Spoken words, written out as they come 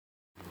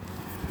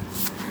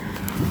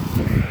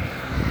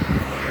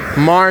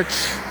March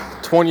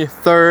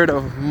 23rd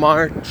of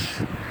March,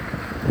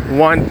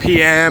 1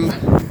 p.m.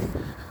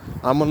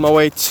 I'm on my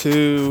way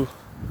to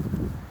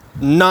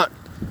not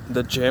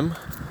the gym.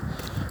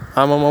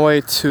 I'm on my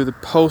way to the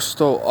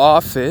postal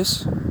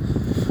office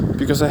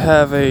because I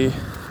have a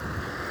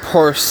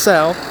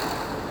parcel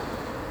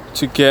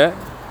to get.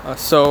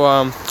 So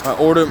I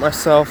ordered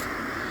myself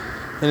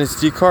an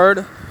SD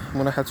card. I'm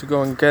gonna have to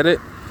go and get it.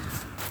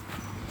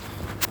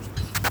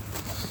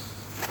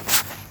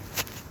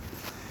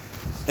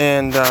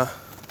 And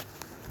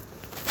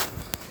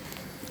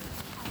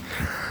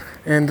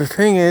the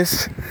thing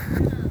is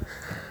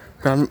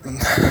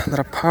that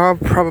I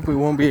probably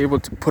won't be able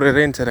to put it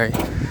in today.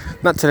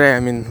 Not today, I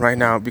mean right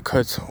now,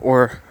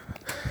 or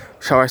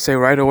shall I say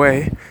right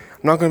away. I'm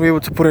not going to be able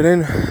to put it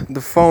in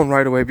the phone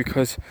right away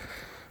because,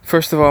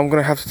 first of all, I'm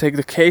going to have to take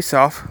the case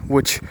off,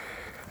 which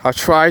I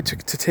tried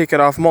to take it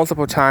off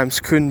multiple times,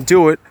 couldn't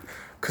do it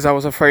because I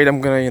was afraid I'm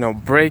going to,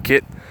 break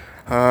it.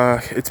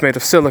 It's made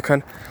of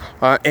silicone.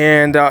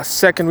 And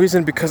second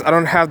reason, because I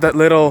don't have that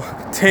little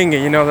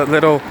thingy, that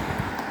little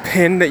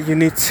pin that you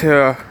need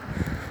to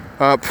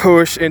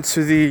push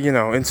into the,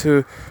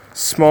 into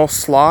small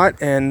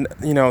slot, and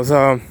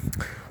the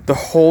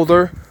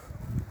holder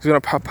is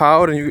gonna pop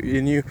out, and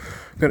you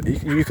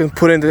can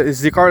put in the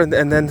SD card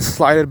and then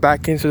slide it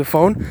back into the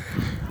phone.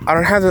 I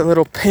don't have that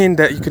little pin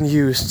that you can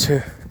use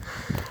to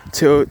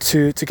get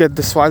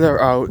the slider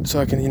out, so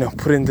I can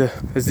put in the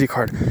SD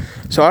card.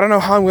 So I don't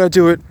know how I'm gonna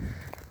do it.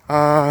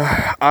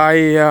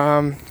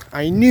 I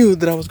knew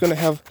that I was gonna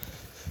have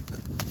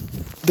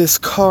this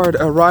card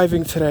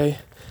arriving today,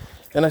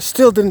 and I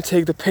still didn't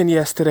take the pin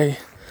yesterday.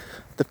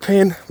 The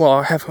pin, well,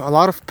 I have a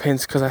lot of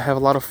pins because I have a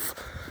lot of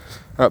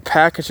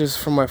packages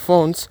from my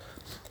phones,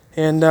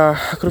 and I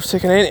could have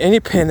taken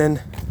any pin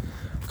and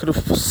could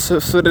have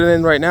slid it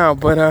in right now,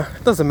 but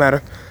it doesn't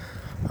matter.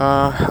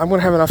 I'm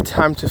gonna have enough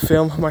time to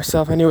film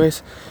myself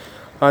anyways.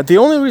 The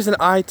only reason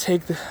I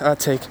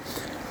the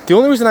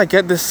only reason I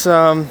get this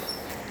I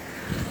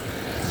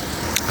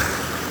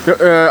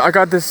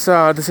got this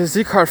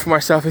SD card for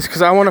myself is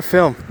because I want to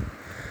film.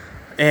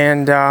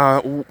 And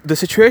the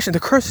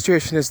current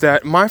situation is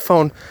that my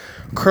phone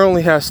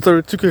currently has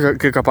 32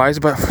 gigabytes,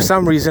 but for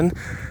some reason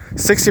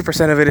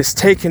 60% of it is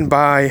taken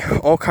by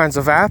all kinds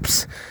of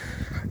apps.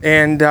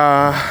 And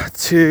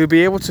to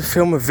be able to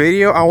film a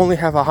video, I only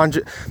have I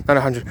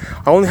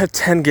only have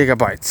 10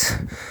 gigabytes.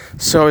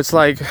 So it's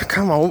like,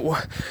 come on,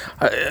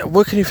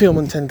 what can you film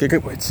on 10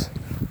 gigabytes?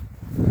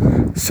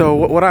 So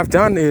what I've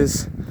done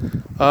is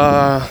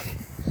I've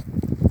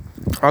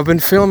been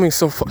filming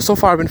so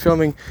far I've been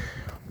filming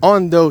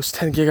on those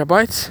 10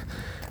 gigabytes,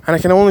 and I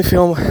can only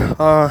film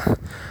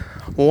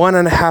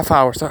 1.5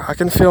 hours. I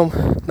can film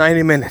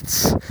 90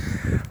 minutes,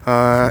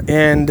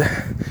 and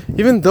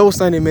even those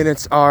 90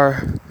 minutes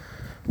are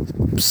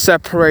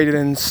separated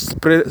and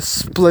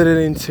split it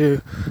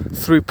into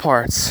 3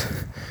 parts.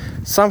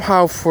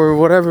 Somehow, for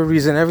whatever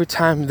reason, every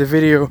time the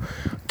video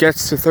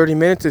gets to 30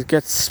 minutes, it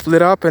gets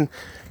split up, and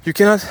you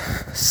cannot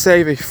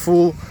save a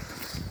full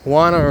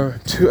 1 or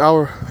 2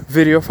 hour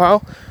video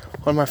file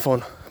on my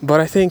phone. But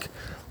I think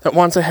that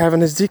once I have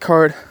an SD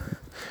card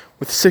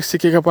with 60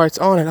 gigabytes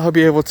on it, I'll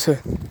be able to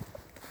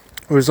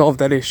resolve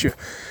that issue,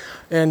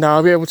 and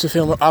I'll be able to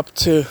film up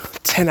to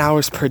 10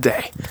 hours per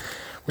day,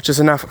 which is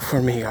enough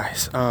for me,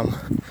 guys.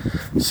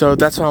 So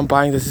that's why I'm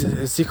buying this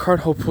SD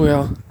card. Hopefully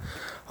I'll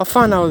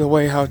find out the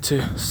way how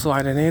to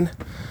slide it in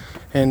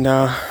and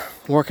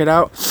work it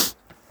out.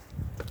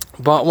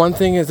 But one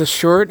thing is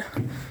assured,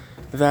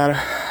 that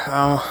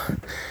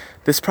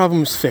this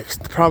problem is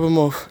fixed. The problem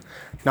of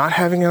not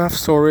having enough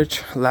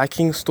storage,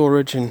 lacking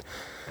storage, and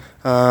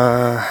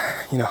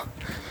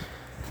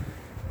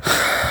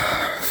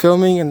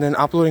filming and then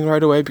uploading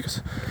right away,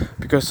 because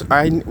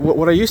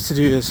what I used to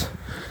do is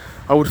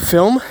I would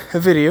film a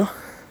video,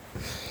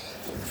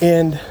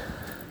 and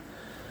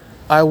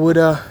I would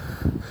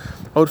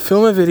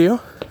film a video,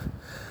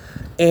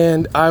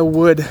 and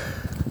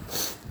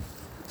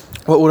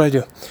what would I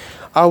do?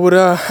 I would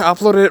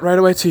upload it right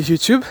away to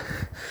YouTube,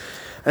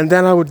 and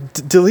then I would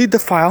delete the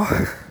file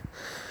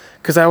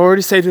because I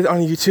already saved it on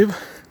YouTube,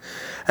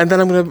 and then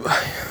then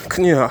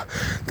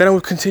I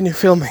would continue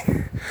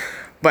filming.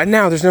 But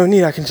now there's no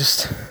need. I can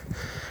just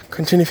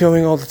continue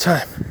filming all the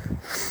time.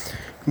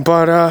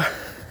 But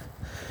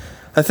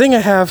I think I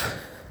have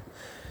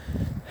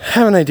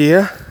an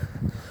idea.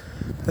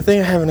 I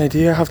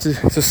have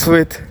to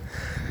slid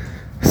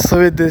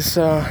this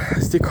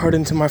SD card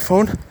into my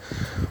phone.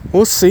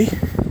 We'll see,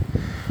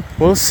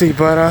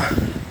 but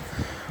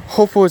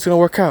hopefully it's gonna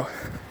work out,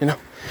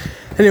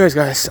 Anyways,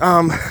 guys,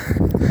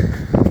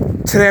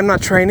 today I'm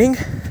not training.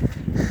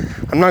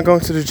 I'm not going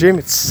to the gym.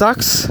 It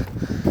sucks.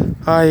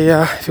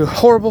 I feel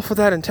horrible for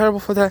that and terrible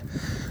for that,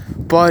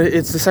 but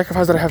it's the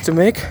sacrifice that I have to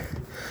make.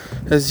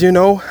 As you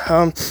know,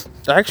 I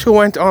actually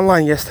went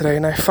online yesterday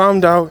and I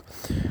found out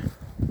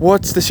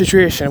what's the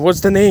situation,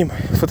 what's the name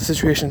for the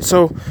situation.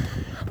 So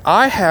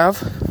I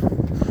have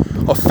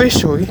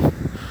officially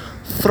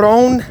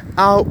thrown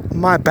out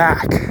my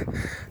back.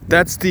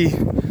 That's the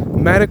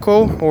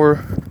medical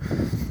or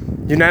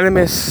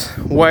unanimous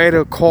way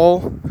to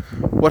call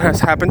what has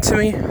happened to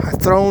me.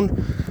 I've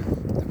thrown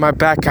my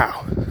back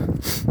out.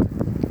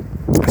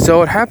 So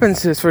what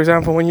happens is, for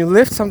example, when you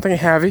lift something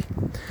heavy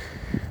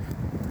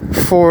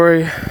for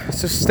a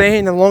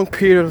sustained a long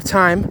period of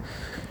time,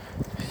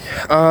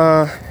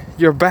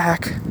 your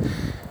back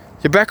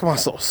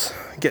muscles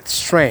get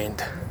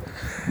strained,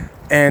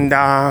 and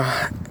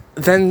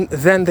then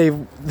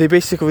they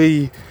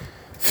basically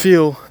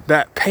feel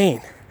that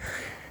pain.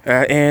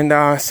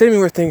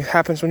 Similar thing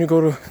happens when you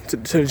go to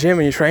the gym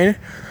and you train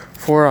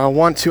for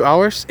 1-2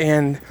 hours,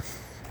 and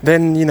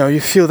then you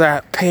feel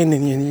that pain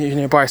in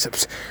your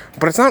biceps.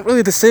 But it's not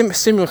really the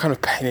similar kind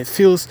of pain. It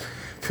feels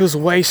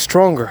way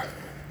stronger.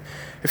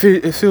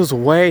 It feels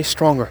way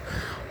stronger.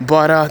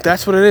 But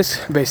that's what it is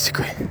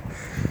basically.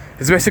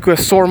 It's basically a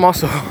sore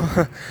muscle,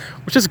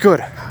 which is good.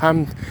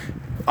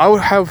 I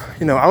would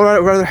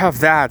rather have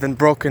that than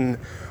broken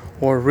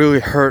or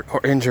really hurt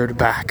or injured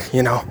back,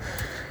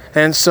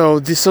 And so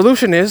the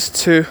solution is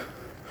to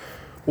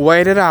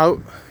wait it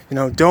out.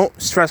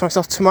 Don't stress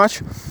myself too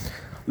much.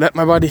 Let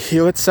my body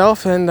heal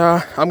itself, and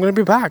I'm gonna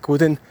be back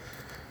within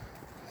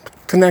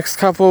the next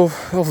couple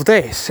of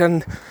days.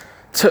 And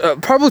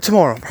probably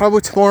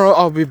tomorrow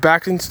I'll be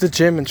back into the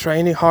gym and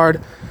training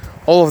hard,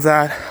 all of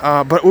that.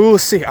 But we will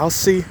see. I'll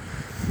see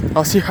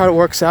how it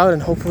works out,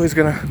 and hopefully it's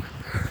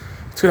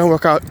gonna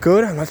work out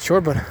good. I'm not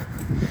sure, but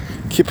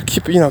keep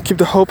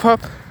the hope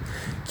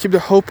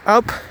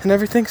up, and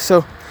everything.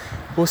 So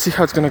we'll see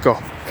how it's gonna go.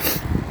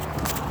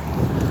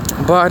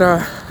 But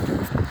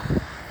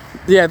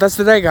yeah, that's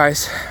the day,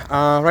 guys.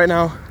 Right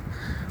now,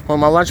 on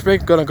my lunch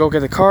break, gonna go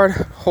get the card.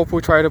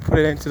 Hopefully, try to put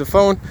it into the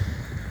phone,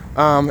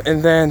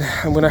 and then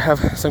I'm gonna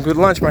have some good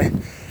lunch. My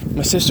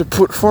sister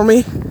put for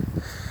me,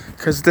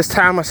 because this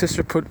time my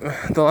sister put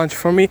the lunch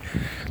for me,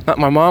 not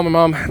my mom.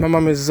 My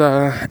mom is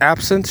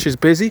absent. She's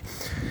busy,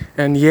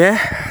 and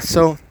yeah,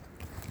 so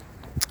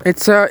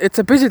it's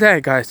a busy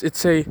day, guys.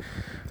 It's a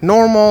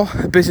normal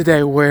busy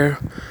day where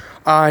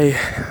I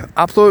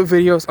upload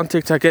videos on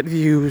TikTok, get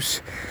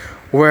views,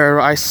 where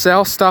I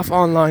sell stuff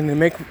online and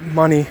make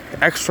money,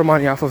 extra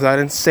money off of that,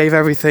 and save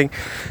everything.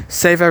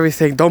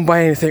 Don't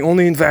buy anything,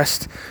 only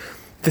invest.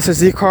 This is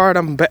the card.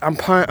 I'm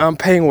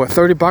paying what,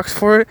 $30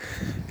 for it.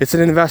 It's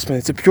an investment.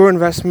 It's a pure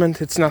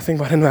investment. It's nothing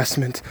but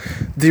investment.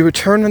 The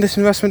return on this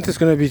investment is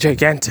going to be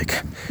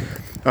gigantic.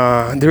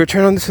 The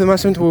return on this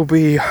investment will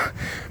be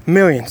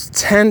millions,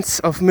 tens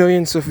of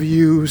millions of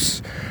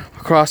views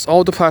across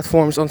all the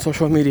platforms on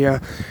social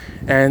media,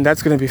 and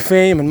that's going to be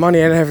fame and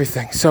money and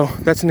everything. So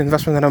that's an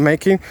investment that I'm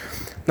making,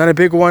 not a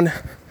big one.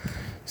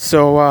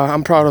 So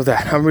I'm proud of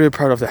that. I'm really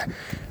proud of that,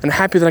 and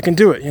happy that I can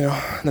do it.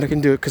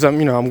 Because I'm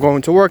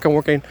going to work. I'm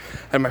working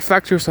at my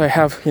factory, so I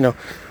have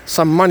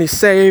some money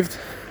saved.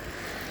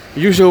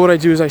 Usually what I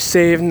do is I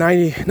save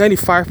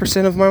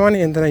 95% of my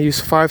money, and then I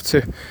use 5%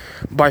 to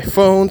buy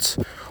phones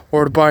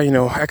or to buy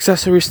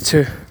accessories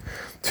to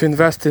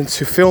invest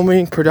into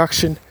filming,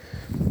 production,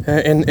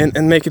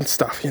 and making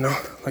stuff.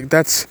 Like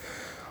that's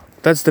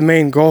the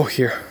main goal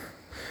here,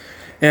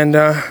 and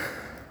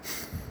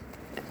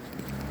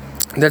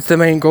that's the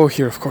main goal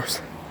here, of course.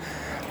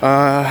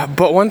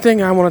 But one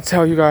thing I want to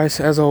tell you guys,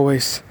 as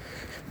always,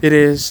 it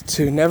is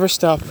to never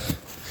stop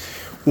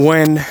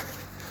when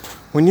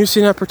you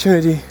see an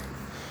opportunity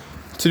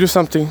to do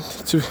something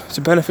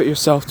to benefit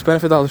yourself, to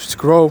benefit others, to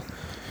grow.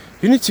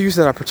 You need to use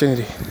that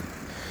opportunity.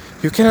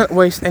 You cannot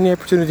waste any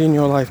opportunity in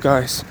your life,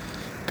 guys.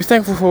 Be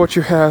thankful for what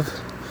you have.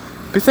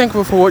 Be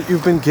thankful for what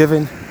you've been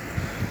given.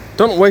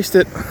 Don't waste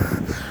it.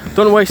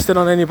 Don't waste it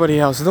on anybody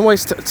else. Don't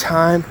waste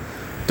time.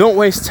 Don't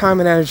waste time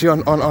and energy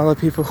on other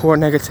people who are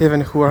negative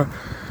and who are,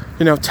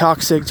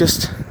 toxic.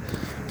 Just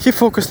keep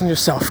focused on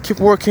yourself. Keep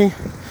working.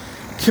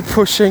 Keep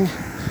pushing.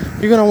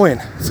 You're gonna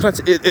win.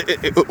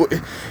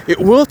 It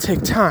will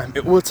take time.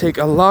 It will take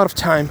a lot of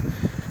time,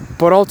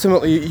 but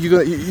ultimately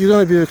you're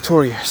gonna be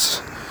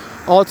victorious.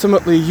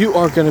 Ultimately, you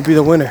are gonna be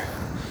the winner,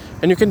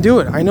 and you can do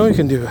it. I know you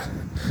can do it.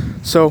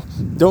 So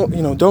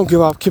don't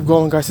give up. Keep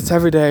going, guys. It's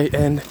every day,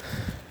 and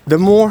the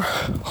more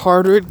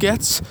harder it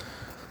gets,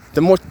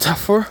 the more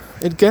tougher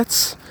it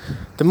gets,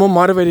 the more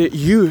motivated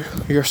you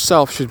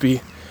yourself should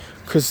be,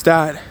 because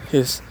that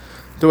is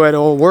the way it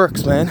all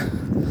works,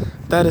 man.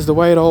 That is the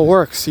way it all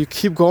works. You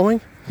keep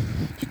going,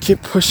 you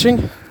keep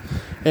pushing,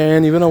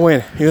 and you're gonna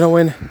win. You're gonna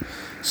win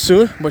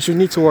soon, but you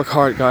need to work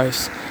hard,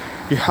 guys.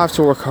 You have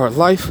to work hard.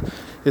 Life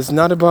is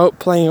not about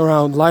playing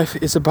around. Life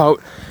is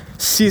about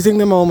seizing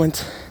the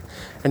moment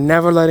and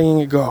never letting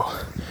it go.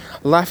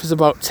 Life is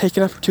about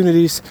taking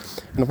opportunities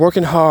and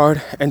working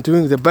hard and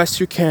doing the best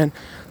you can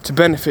to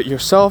benefit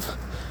yourself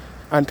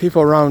and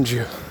people around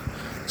you.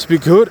 To be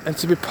good and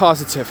to be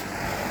positive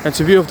and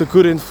to be of the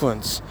good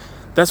influence.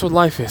 That's what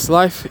life is.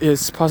 Life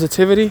is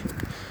positivity,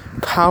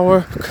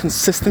 power,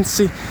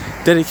 consistency,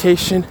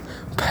 dedication,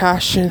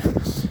 passion,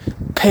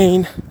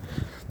 pain,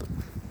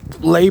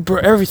 labor,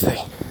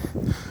 everything.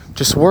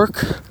 Just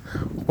work,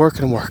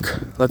 and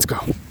work. Let's go.